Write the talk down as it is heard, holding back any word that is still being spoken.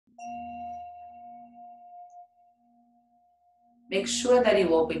Make sure that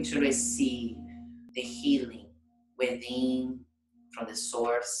you open to receive the healing within from the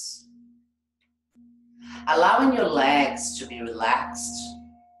source. Allowing your legs to be relaxed.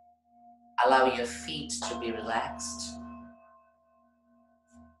 Allowing your feet to be relaxed.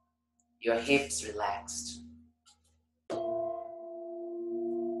 Your hips relaxed.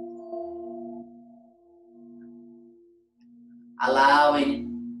 Allowing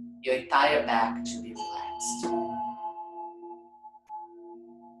your entire back to be relaxed.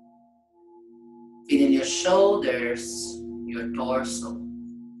 Feeling your shoulders, your torso,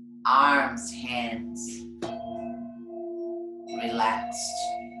 arms, hands relaxed.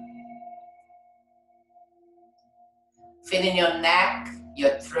 Feeling your neck,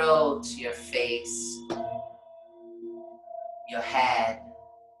 your throat, your face, your head,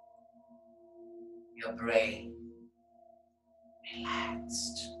 your brain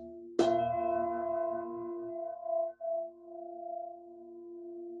relaxed.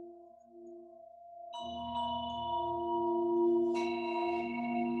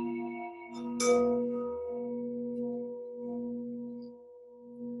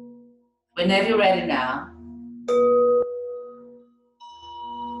 Whenever you're ready now,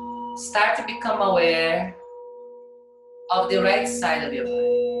 start to become aware of the right side of your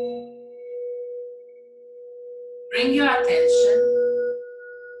body. Bring your attention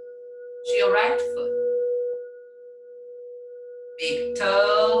to your right foot. Big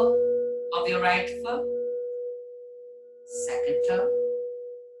toe of your right foot. Second toe.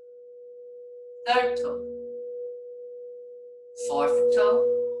 Third toe. Fourth toe.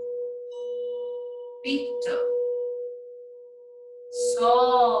 Big toe.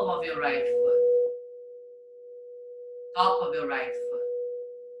 Sole of your right foot. Top of your right foot.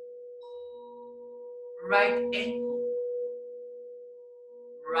 Right ankle.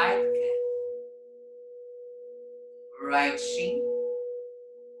 Right calf. Right shin.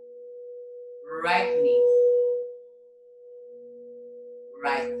 Right knee.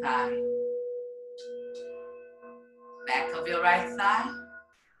 Right thigh. Back of your right thigh.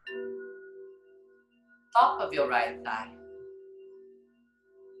 Top of your right thigh.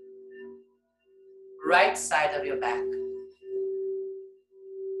 Right side of your back.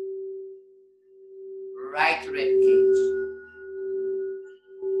 Right rib cage.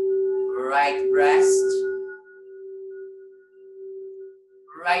 Right breast.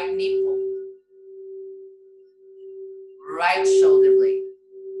 Right nipple. Right shoulder blade.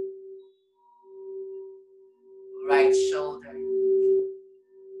 Right shoulder.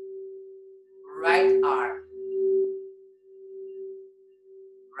 Right arm.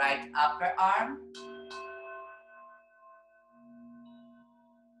 Right upper arm.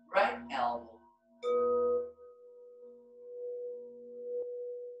 Right elbow.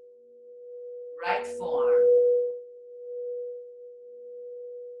 Right forearm.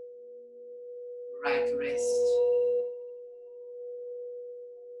 Right wrist.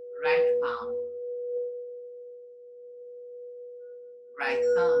 Right palm. Right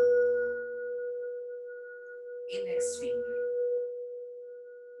thumb. Index finger.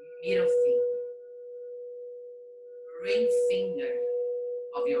 Middle finger. Ring finger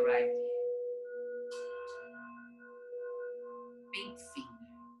of your right hand. Big finger.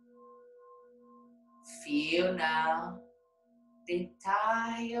 Feel now the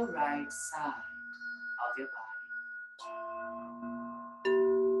entire right side of your body.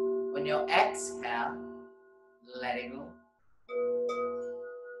 When you exhale, let it go.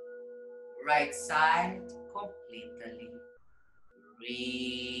 Right side completely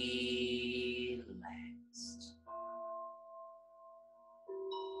relaxed.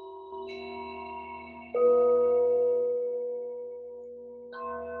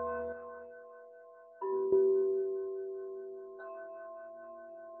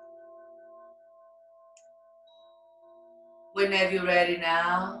 Whenever you're ready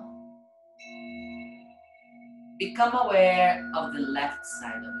now, become aware of the left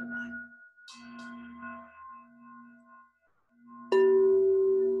side of your body.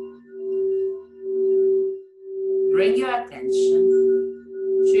 Bring your attention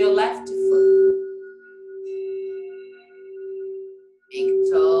to your left foot. Big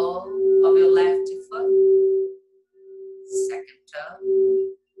toe of your left foot. Second toe.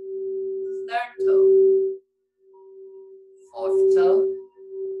 Third toe. Fourth toe.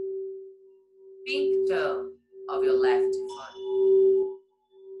 Big toe of your left foot.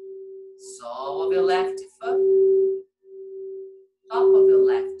 Sole of your left foot. Top of your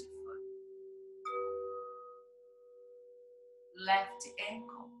left foot. Left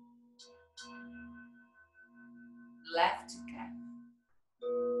ankle. Left calf.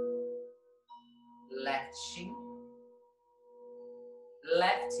 Left shin.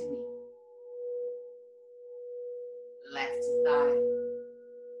 left knee, left thigh,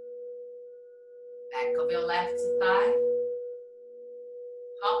 back of your left thigh,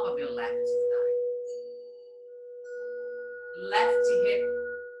 top of your left thigh, left hip,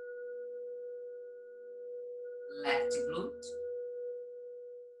 left glute,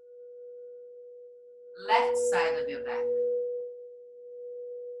 left side of your back,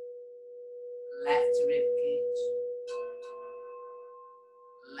 left rib cage,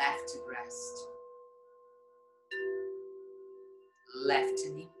 left breast, left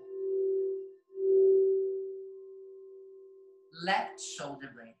knee, left shoulder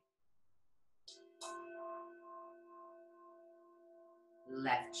blade,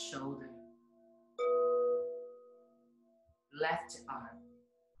 left shoulder, left arm,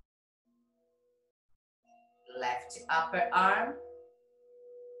 left upper arm,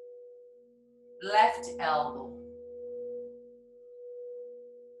 left elbow,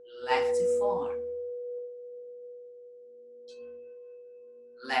 left forearm,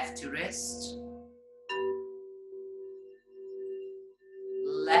 left wrist,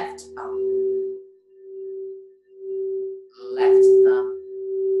 left palm, left thumb,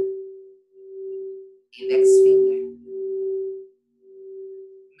 index finger,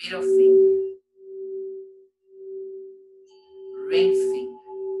 middle finger, ring finger,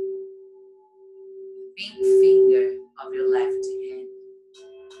 pink finger of your left hand.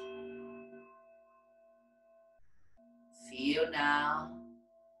 Feel now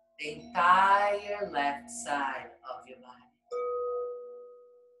the entire left side of your body.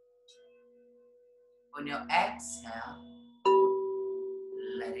 On your exhale,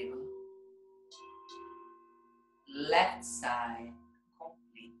 let it go. Left side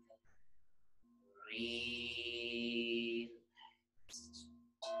complete. Relaxed.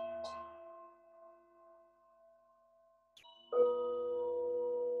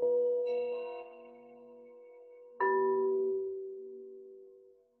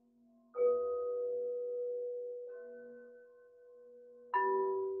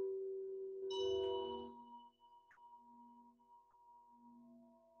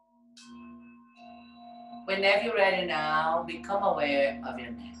 Whenever you're ready now, become aware of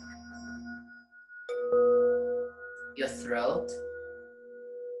your neck, your throat,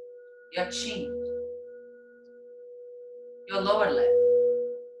 your chin, your lower lip,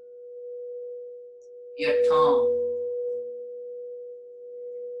 your tongue.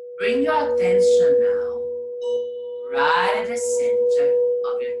 Bring your attention now right at the center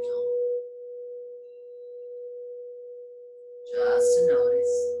of your tongue. Just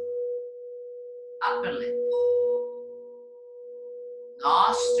notice upper lip,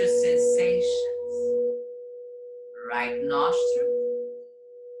 nostril sensations, right nostril,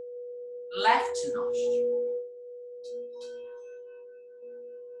 left nostril,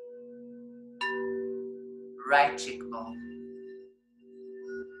 right cheekbone,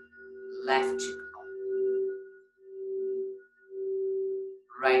 left cheekbone,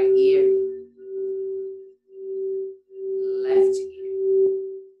 right ear, left ear,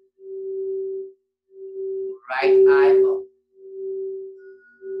 right eyeball,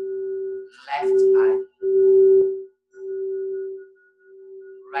 left eyeball,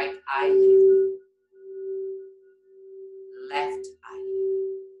 right eyelid, left eyelid,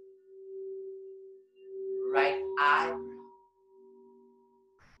 right eyebrow,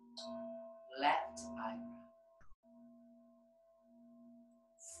 left eyebrow,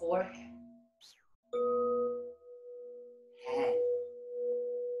 forehead, head,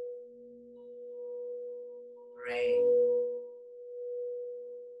 brain,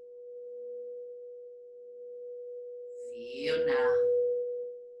 feel now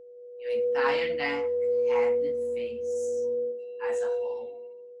your entire neck, head and face as a whole.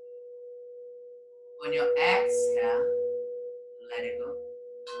 On your exhale, let it go.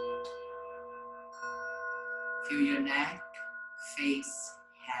 Feel your neck, face,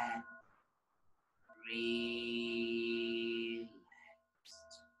 head, relaxed.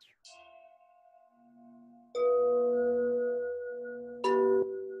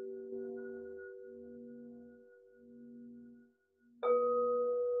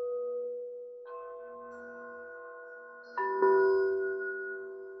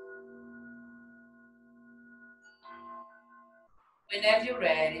 Whenever you're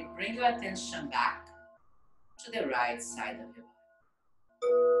ready, bring your attention back to the right side of your body.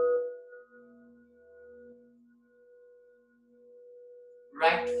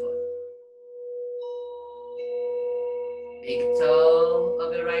 Right foot, big toe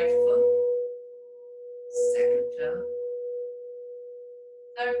of your right foot, second toe,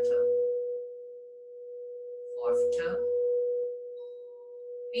 third toe, fourth toe,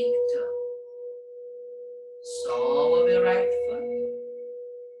 Pink toe. Sole of your right foot.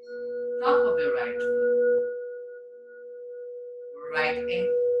 Top of your right foot. Right ankle.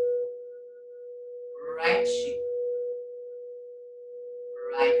 Right shin.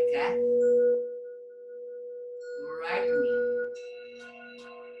 Right calf. Right knee.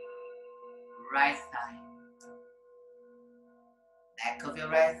 Right thigh. Back of your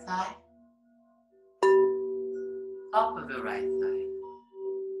right thigh. Top of your right thigh.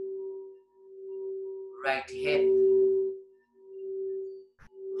 Right hip.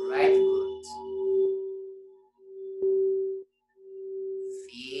 Right foot.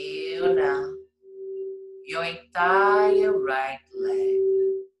 Feel now your entire right leg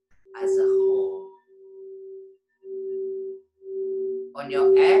as a whole. On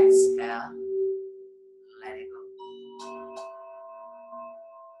your exhale, let it go.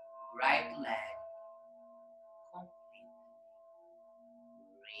 Right leg complete.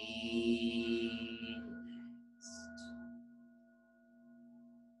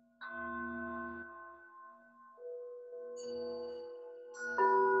 Relaxed.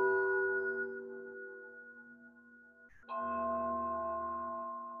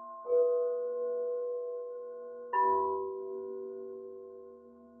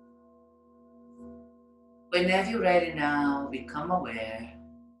 Whenever you're ready now, become aware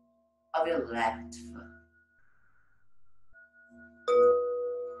of your left foot.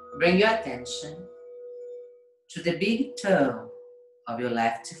 Bring your attention to the big toe of your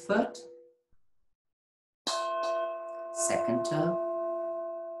left foot, second toe,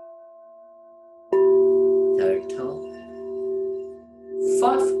 third toe,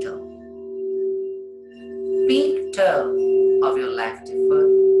 fourth toe, big toe of your left foot,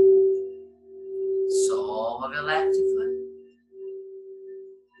 sole of your left foot,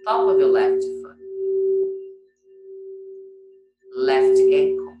 top of your left foot, left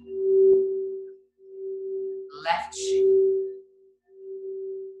ankle, left shin,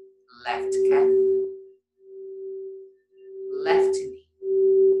 left calf, left knee,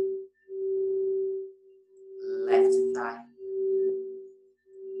 left thigh,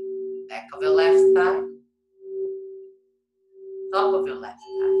 back of your left thigh, top of your left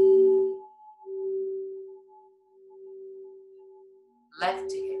thigh,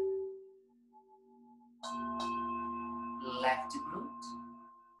 left hip, left glute.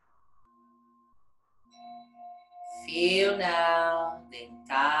 Feel now the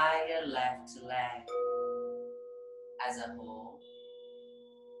entire left leg as a whole.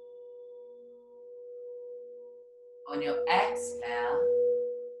 On your exhale,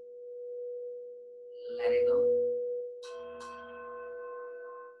 let it go.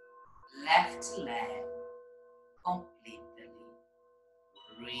 Left leg completely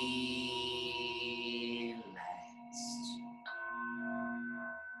relaxed.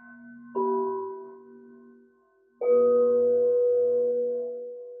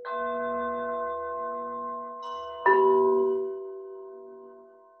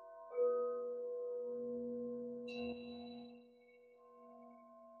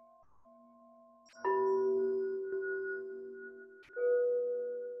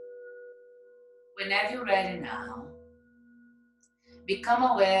 Whenever you're ready now, become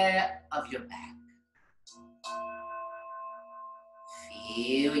aware of your back.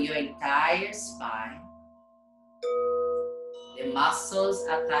 Feel your entire spine, the muscles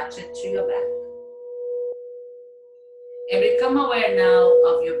attached to your back. And become aware now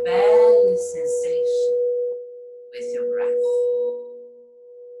of your belly sensation with your breath.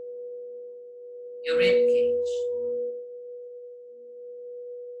 Your rib cage.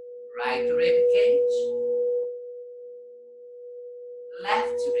 Right rib cage.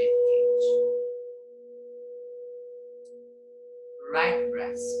 Left rib cage. Right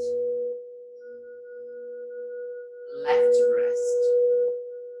breast. Left breast.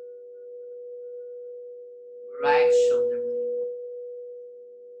 Right shoulder blade.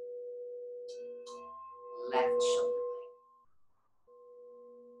 Left shoulder blade.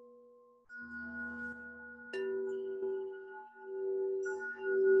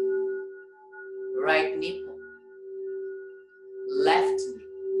 Right nipple. Left knee.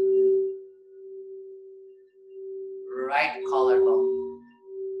 Right collarbone.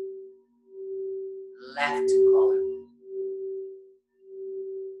 Left collarbone.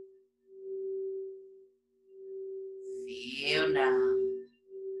 Feel now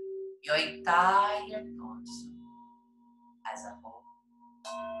your entire torso as a whole.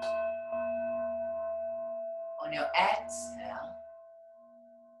 On your exhale,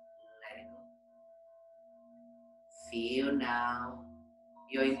 let it go. Feel now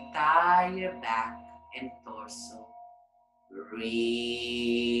your entire back and torso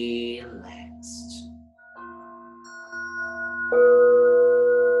relaxed.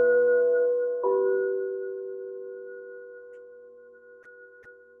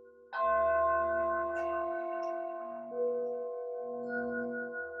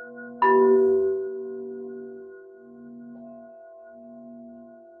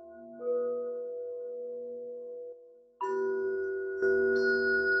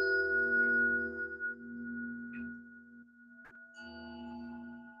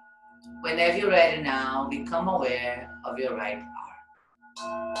 Whenever you're ready now, become aware of your right arm.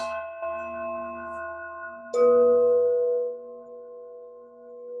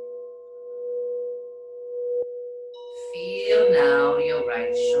 Feel now your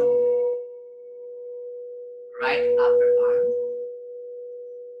right shoulder, right upper arm,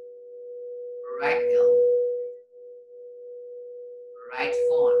 right elbow, right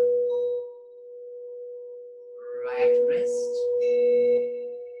forearm, right wrist,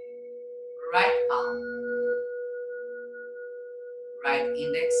 right palm, right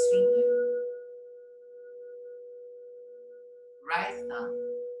index finger, right thumb,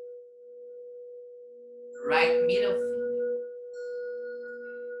 right middle finger,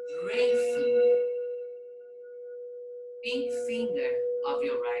 ring finger, pink finger of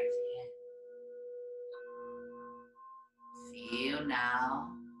your right hand. Feel now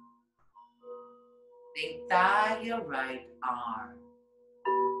the entire right arm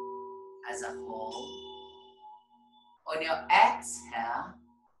as a whole. On your exhale,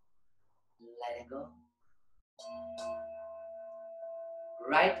 let it go.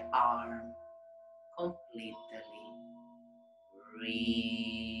 Right arm completely relaxed.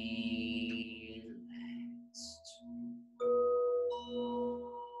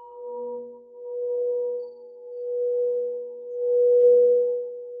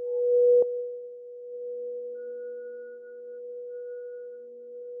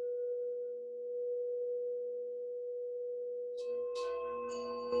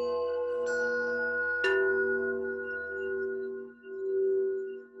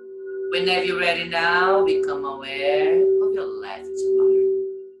 Whenever you're ready now, become aware of your left arm.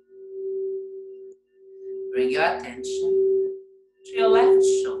 Bring your attention to your left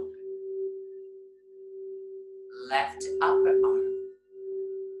shoulder, left upper arm,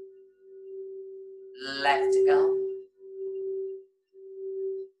 left elbow,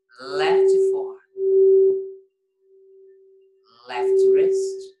 left forearm, left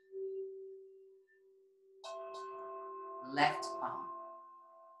wrist, left palm,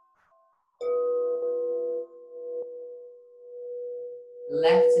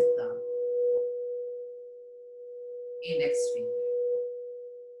 left thumb, index finger,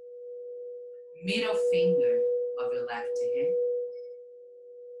 middle finger of your left hand,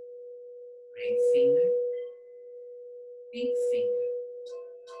 ring finger, pink finger.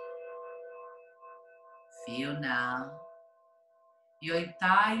 Feel now your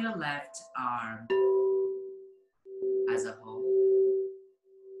entire left arm as a whole.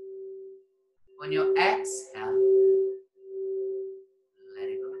 On your exhale, let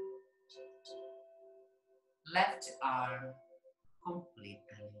it go. Left arm completely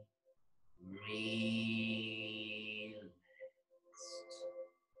relaxed.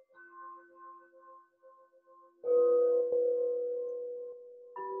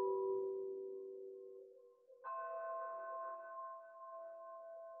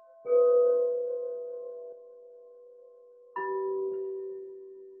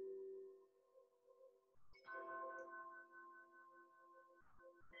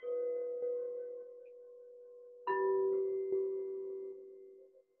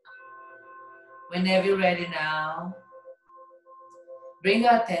 Whenever you're ready now, bring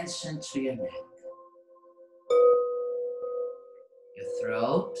your attention to your neck, your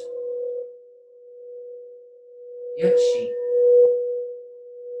throat, your cheek,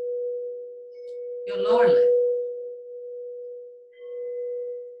 your lower lip,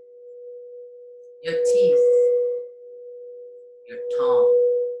 your teeth, your tongue,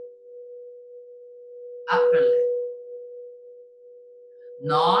 upper lip,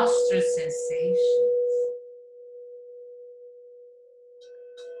 nostril sensations.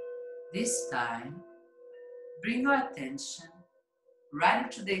 This time, bring your attention right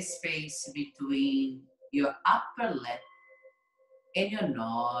into the space between your upper lip and your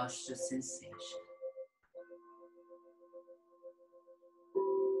nostril sensation.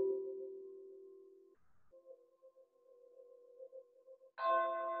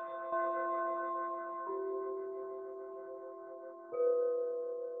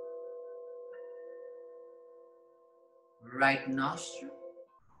 Right nostril,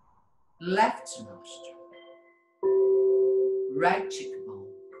 left nostril. right cheekbone,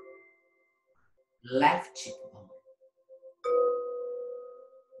 left cheekbone,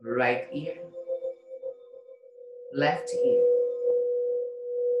 right ear, left ear,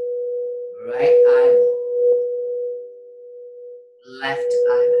 right eyeball, left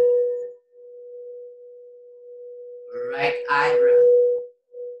eyeball, right eyebrow,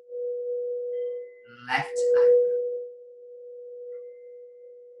 left eyebrow,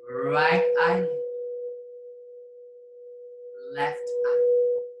 right eyelid, left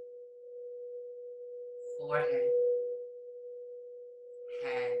eyelid, forehead,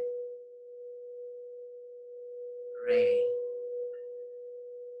 head, brain.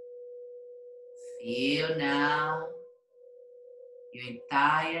 Feel now your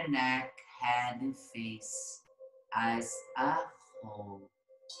entire neck, head, and face as a whole.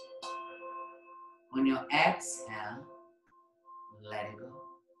 On your exhale, let it go.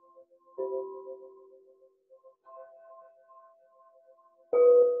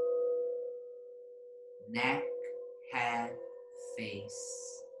 Neck, head,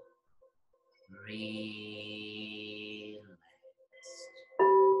 face, relaxed.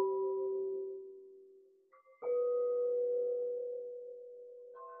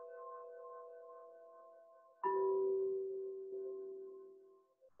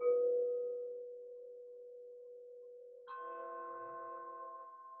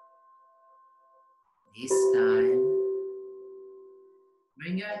 This time,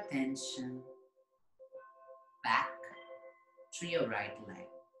 bring your attention back to your right leg.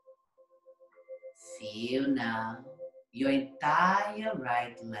 Feel now your entire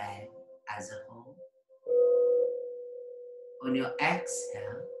right leg as a whole. On your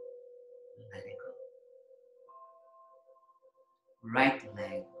exhale, let it go. Right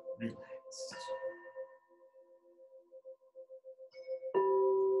leg relaxed.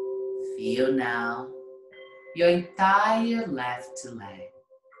 Feel now your entire left leg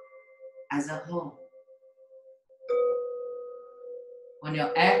as a whole. On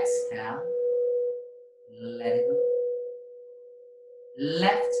your exhale, let it go.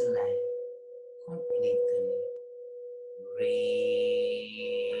 Left leg completely relaxed.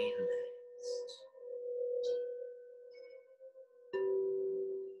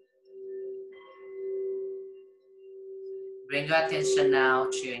 Bring your attention now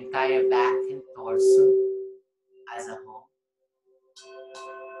to your entire back and torso as a whole.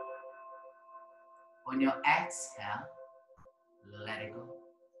 On your exhale, let it go.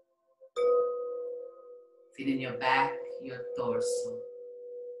 Feeling your back, your torso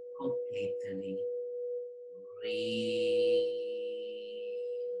completely relaxed.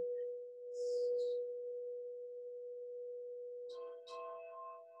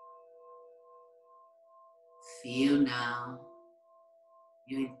 Feel now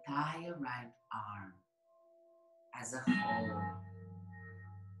your entire right arm as a whole.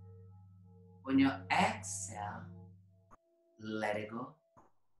 On your exhale, let it go.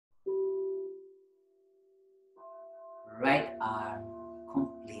 Right arm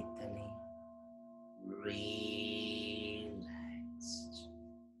completely relaxed.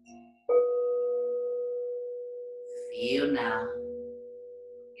 Feel now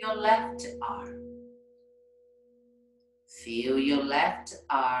your left arm. Feel your left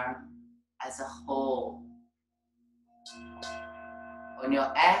arm as a whole. On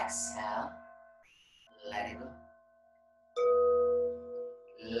your exhale, let it go.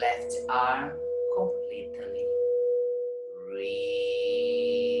 Left arm completely relaxed.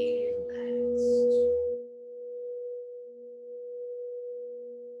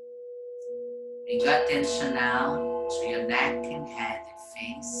 Bring your attention now to your neck and head and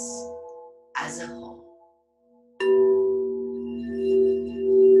face as a whole.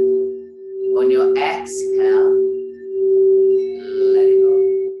 On your exhale, let it go.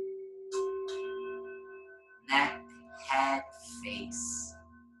 Neck, head, face,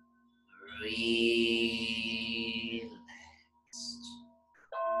 relaxed.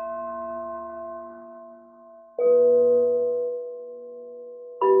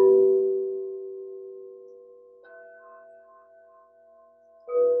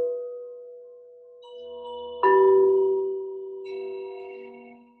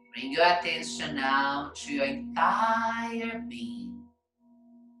 Bring your attention now to your entire being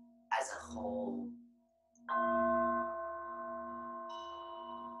as a whole.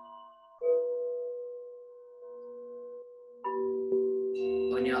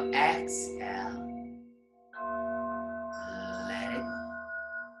 On your exhale, let it go.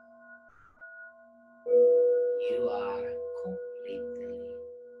 You are completely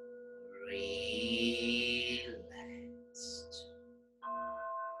relaxed.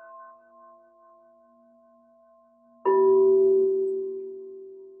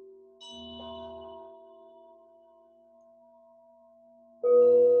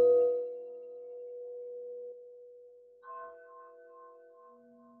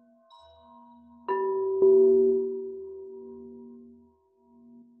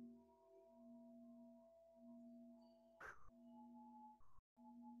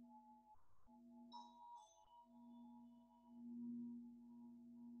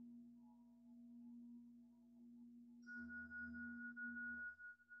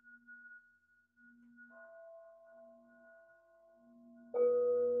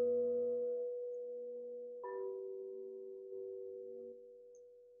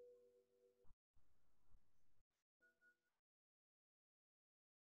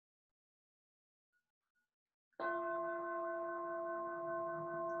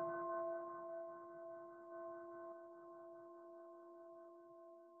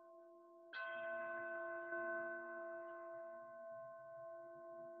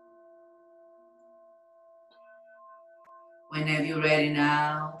 Whenever you're ready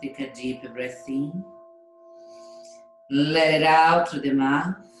now, take a deep breath in. Let it out through the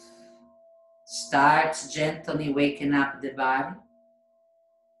mouth. Start gently waking up the body.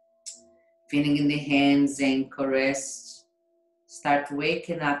 Feeling in the hands, ankle rest. Start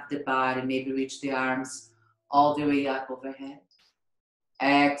waking up the body. Maybe reach the arms all the way up overhead.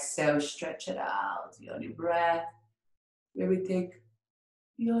 Exhale, stretch it out. Yoni breath. Maybe take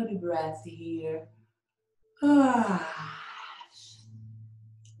yoni breath here.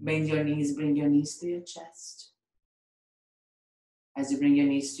 Bend your knees, bring your knees to your chest. As you bring your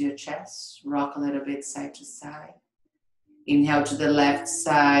knees to your chest, rock a little bit side to side. Inhale to the left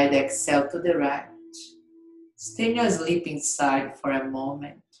side, exhale to the right. Stay in your sleeping side for a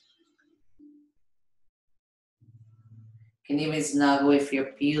moment. You can even snuggle with your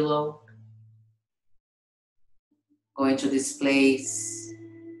pillow. Going to this place.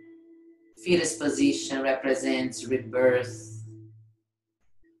 Fetus position represents rebirth.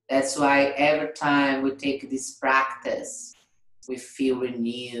 That's why every time we take this practice, we feel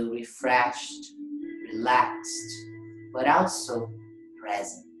renewed, refreshed, relaxed, but also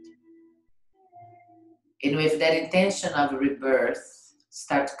present. And with that intention of rebirth,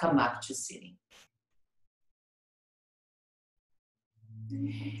 start to come up to sitting.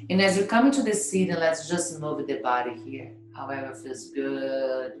 And as you come into the sitting, let's just move the body here. However feels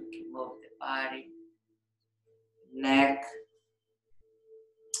good, you can move the body, neck.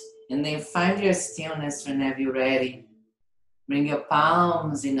 And then find your stillness whenever you're ready. Bring your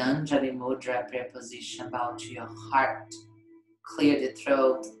palms in Anjali Mudra, prayer position, bow to your heart. Clear the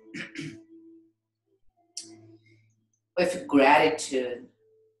throat. With gratitude,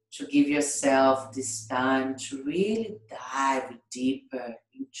 to give yourself this time to really dive deeper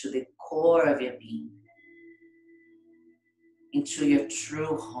into the core of your being, into your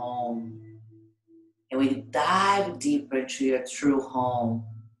true home. And when you dive deeper into your true home,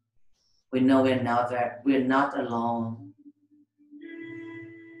 we know we're not alone.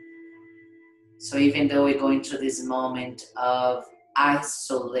 So even though we're going through this moment of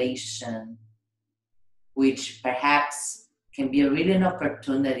isolation, which perhaps can be really an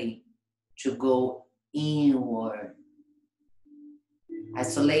opportunity to go inward.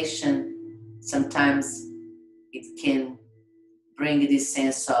 Isolation, sometimes it can bring this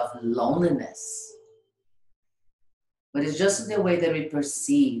sense of loneliness. But it's just the way that we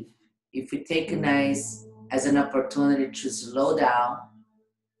perceive. If we take it as an opportunity to slow down,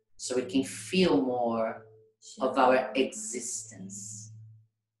 so we can feel more of our existence.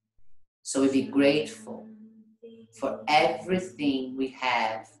 So we be grateful for everything we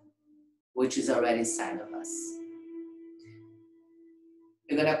have, which is already inside of us.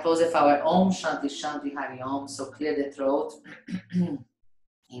 We're going to close with our Om Shanti Shanti Hari Om. So clear the throat.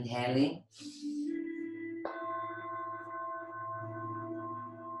 Inhaling.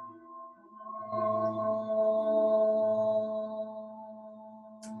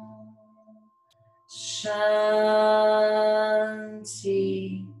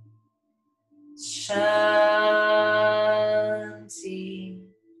 Shanti, Shanti,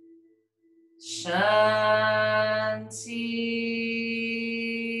 Shanti.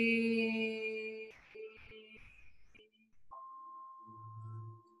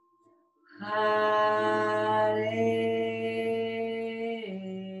 Hare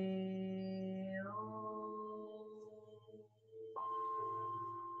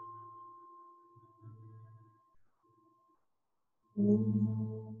Om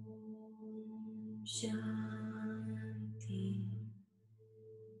Shanti,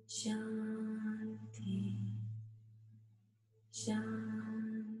 Shanti,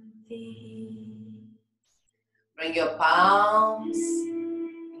 Shanti. Bring your palms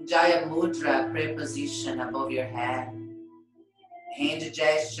in Jaya Mudra, prayer position above your head. Hand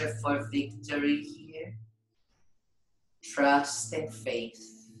gesture for victory here. Trust and faith.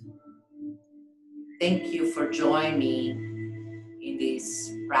 Thank you for joining me in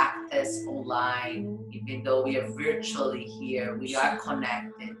this practice online. Even though we are virtually here, we are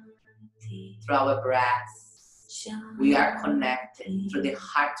connected through our breath. We are connected through the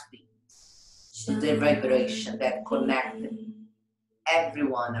heartbeat, through the vibration that connected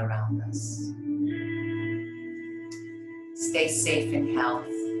everyone around us. Stay safe and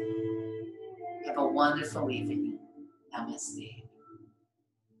healthy. Have a wonderful evening. Namaste.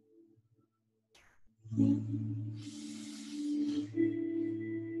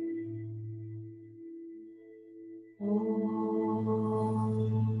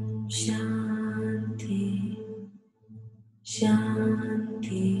 Om Shanti,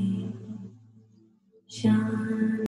 Shanti, Shanti.